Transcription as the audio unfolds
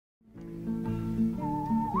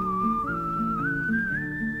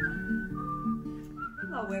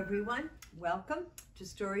Hello everyone, welcome to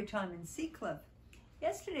Storytime in Seacliff.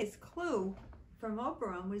 Yesterday's clue from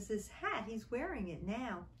Oberon was this hat. He's wearing it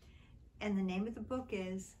now. And the name of the book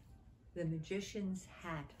is The Magician's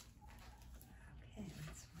Hat. Okay,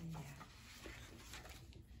 let's find out.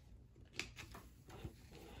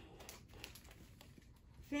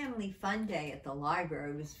 Family Fun Day at the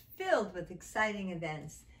library was filled with exciting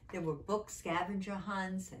events. There were book scavenger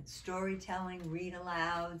hunts and storytelling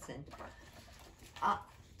read-alouds, and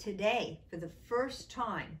today, for the first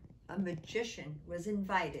time, a magician was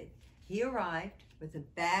invited. He arrived with a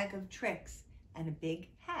bag of tricks and a big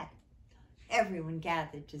hat. Everyone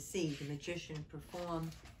gathered to see the magician perform.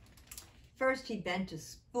 First, he bent a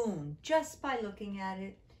spoon just by looking at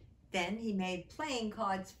it. Then he made playing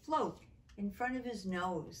cards float in front of his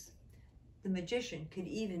nose. The magician could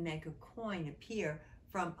even make a coin appear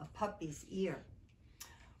from a puppy's ear.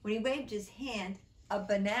 When he waved his hand, a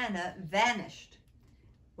banana vanished.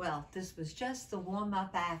 Well, this was just the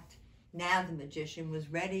warm-up act. Now the magician was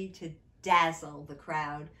ready to dazzle the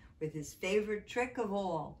crowd with his favorite trick of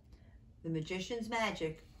all. The magician's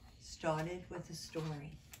magic started with a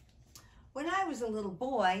story. When I was a little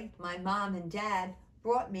boy, my mom and dad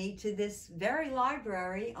brought me to this very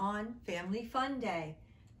library on Family Fun Day.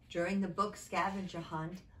 During the book scavenger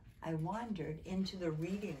hunt, I wandered into the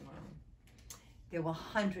reading room. There were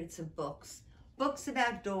hundreds of books. Books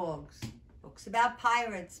about dogs, books about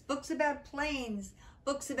pirates, books about planes,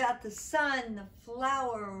 books about the sun, the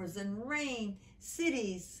flowers and rain,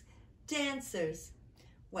 cities, dancers.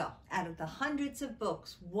 Well, out of the hundreds of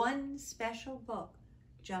books, one special book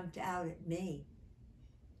jumped out at me.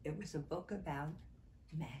 It was a book about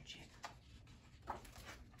magic.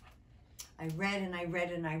 I read and I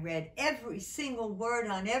read and I read every single word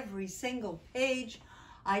on every single page.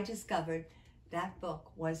 I discovered that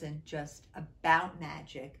book wasn't just about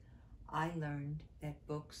magic. I learned that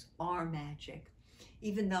books are magic.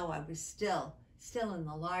 Even though I was still in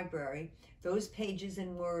the library, those pages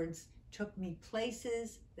and words took me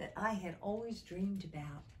places that I had always dreamed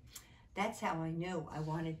about. That's how I knew I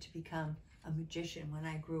wanted to become a magician when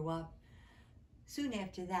I grew up. Soon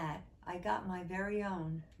after that, I got my very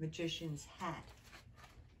own magician's hat.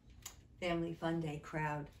 Family Fun Day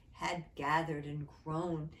crowd had gathered and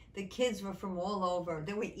grown. The kids were from all over.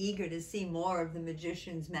 They were eager to see more of the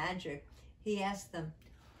magician's magic. He asked them,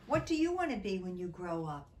 "What do you want to be when you grow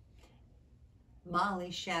up?"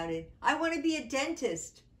 Molly shouted, "I want to be a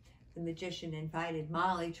dentist." The magician invited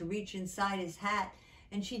Molly to reach inside his hat,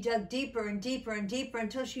 and she dug deeper and deeper and deeper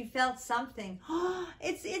until she felt something.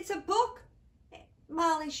 It's a book!"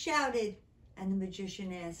 Molly shouted, and the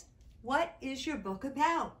magician asked, "What is your book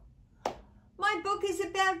about?" "My book is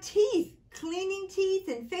about teeth, cleaning teeth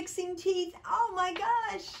and fixing teeth. Oh my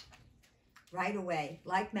gosh." Right away,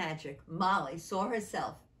 like magic, Molly saw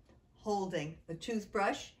herself holding a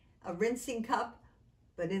toothbrush, a rinsing cup,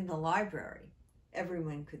 but in the library,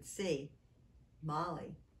 everyone could see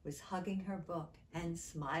Molly was hugging her book and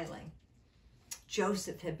smiling.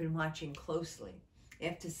 Joseph had been watching closely.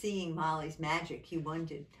 After seeing Molly's magic, he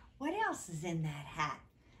wondered, what else is in that hat?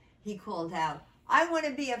 He called out, "I want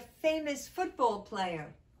to be a famous football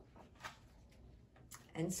player."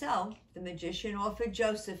 And so the magician offered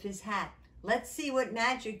Joseph his hat. "Let's see what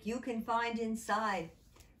magic you can find inside."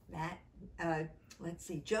 Let's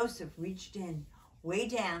see, Joseph reached in. Way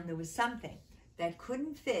down, there was something that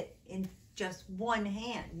couldn't fit in just one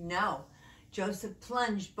hand. No, Joseph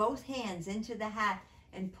plunged both hands into the hat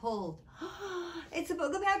and pulled. It's a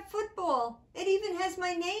book about football. It even has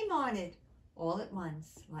my name on it. All at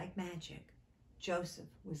once, like magic, Joseph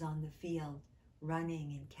was on the field,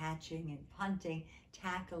 running and catching and punting,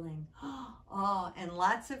 tackling, and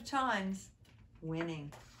lots of times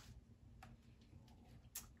winning.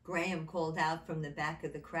 Graham called out from the back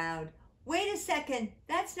of the crowd, "Wait a second,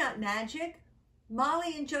 that's not magic.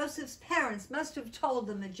 Molly and Joseph's parents must have told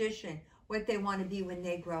the magician what they want to be when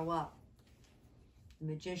they grow up." The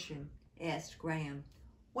magician asked Graham,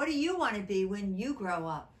 "What do you want to be when you grow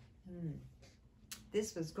up?"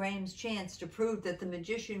 This was Graham's chance to prove that the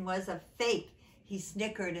magician was a fake. He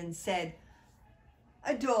snickered and said,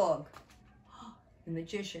 "A dog." The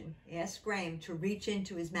magician asked Graham to reach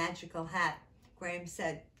into his magical hat. Graham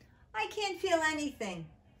said, "I can't feel anything."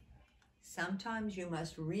 Sometimes you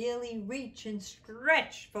must really reach and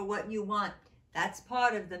stretch for what you want. That's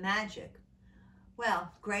part of the magic.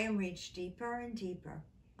 Well, Graham reached deeper and deeper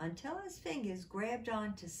until his fingers grabbed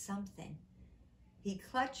onto something. He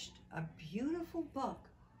clutched a beautiful book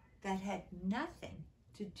that had nothing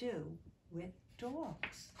to do with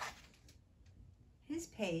dogs. His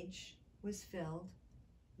page was filled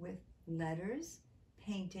with letters,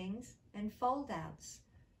 paintings, and fold-outs.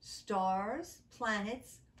 stars,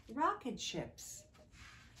 planets, rocket ships.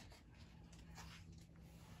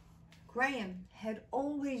 Graham had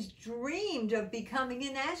always dreamed of becoming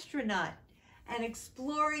an astronaut and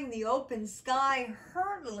exploring the open sky,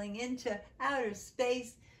 hurtling into outer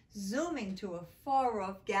space, zooming to a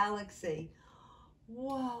far-off galaxy.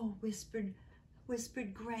 Whoa, whispered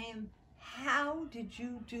Graham, how did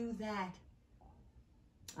you do that?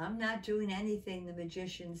 I'm not doing anything, the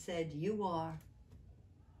magician said. You are.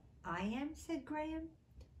 I am, said Graham,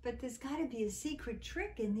 but there's got to be a secret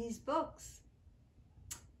trick in these books.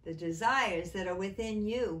 The desires that are within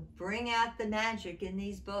you bring out the magic in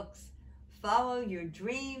these books. Follow your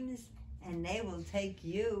dreams and they will take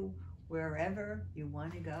you wherever you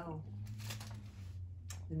want to go.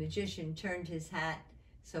 The magician turned his hat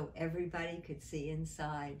so everybody could see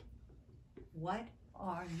inside. What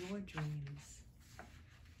are your dreams?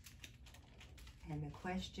 And the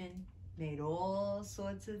question made all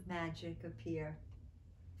sorts of magic appear.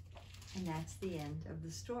 And that's the end of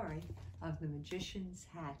the story of the magician's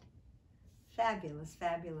hat. Fabulous,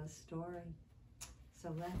 fabulous story.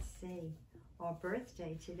 So let's see. Our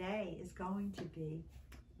birthday today is going to be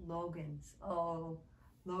Logan's. Oh,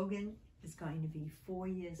 Logan is going to be 4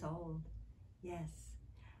 years old. Yes.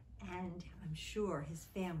 And I'm sure his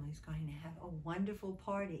family's going to have a wonderful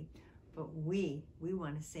party. But we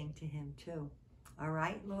want to sing to him too. All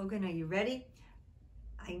right, Logan, are you ready?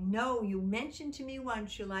 I know you mentioned to me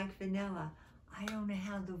once you like vanilla. I don't know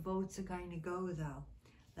how the votes are going to go though.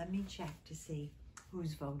 Let me check to see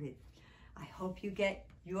who's voted. I hope you get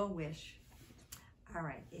your wish. All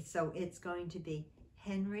right, so it's going to be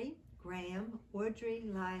Henry, Graham, Audrey,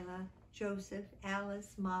 Lila, Joseph,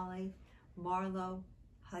 Alice, Molly, Marlo,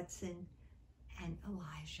 Hudson, and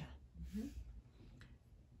Elijah.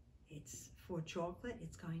 It's for chocolate.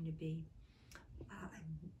 It's going to be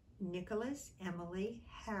Nicholas, Emily,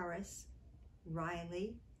 Harris,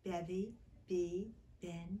 Riley, Bevy, B,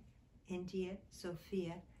 Ben, India,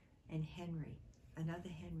 Sophia, and Henry. Another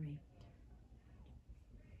Henry.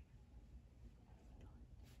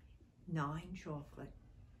 9 chocolate.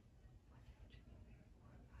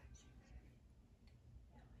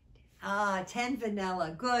 10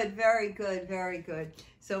 vanilla. Good, very good, very good.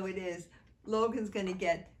 So it is. Logan's going to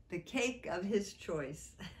get the cake of his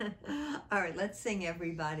choice. All right, let's sing,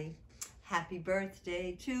 everybody. Happy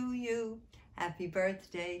birthday to you. Happy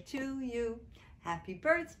birthday to you. Happy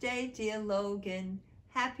birthday, dear Logan.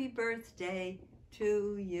 Happy birthday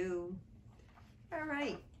to you. All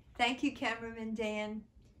right. Thank you, cameraman Dan.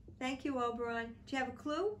 Thank you, Oberon. Do you have a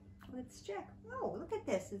clue? Let's check. Oh, look at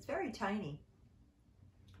this. It's very tiny.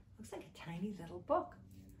 Looks like a tiny little book.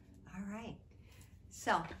 All right.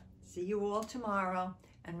 So, see you all tomorrow.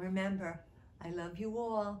 And remember, I love you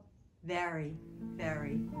all very,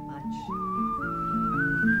 very much.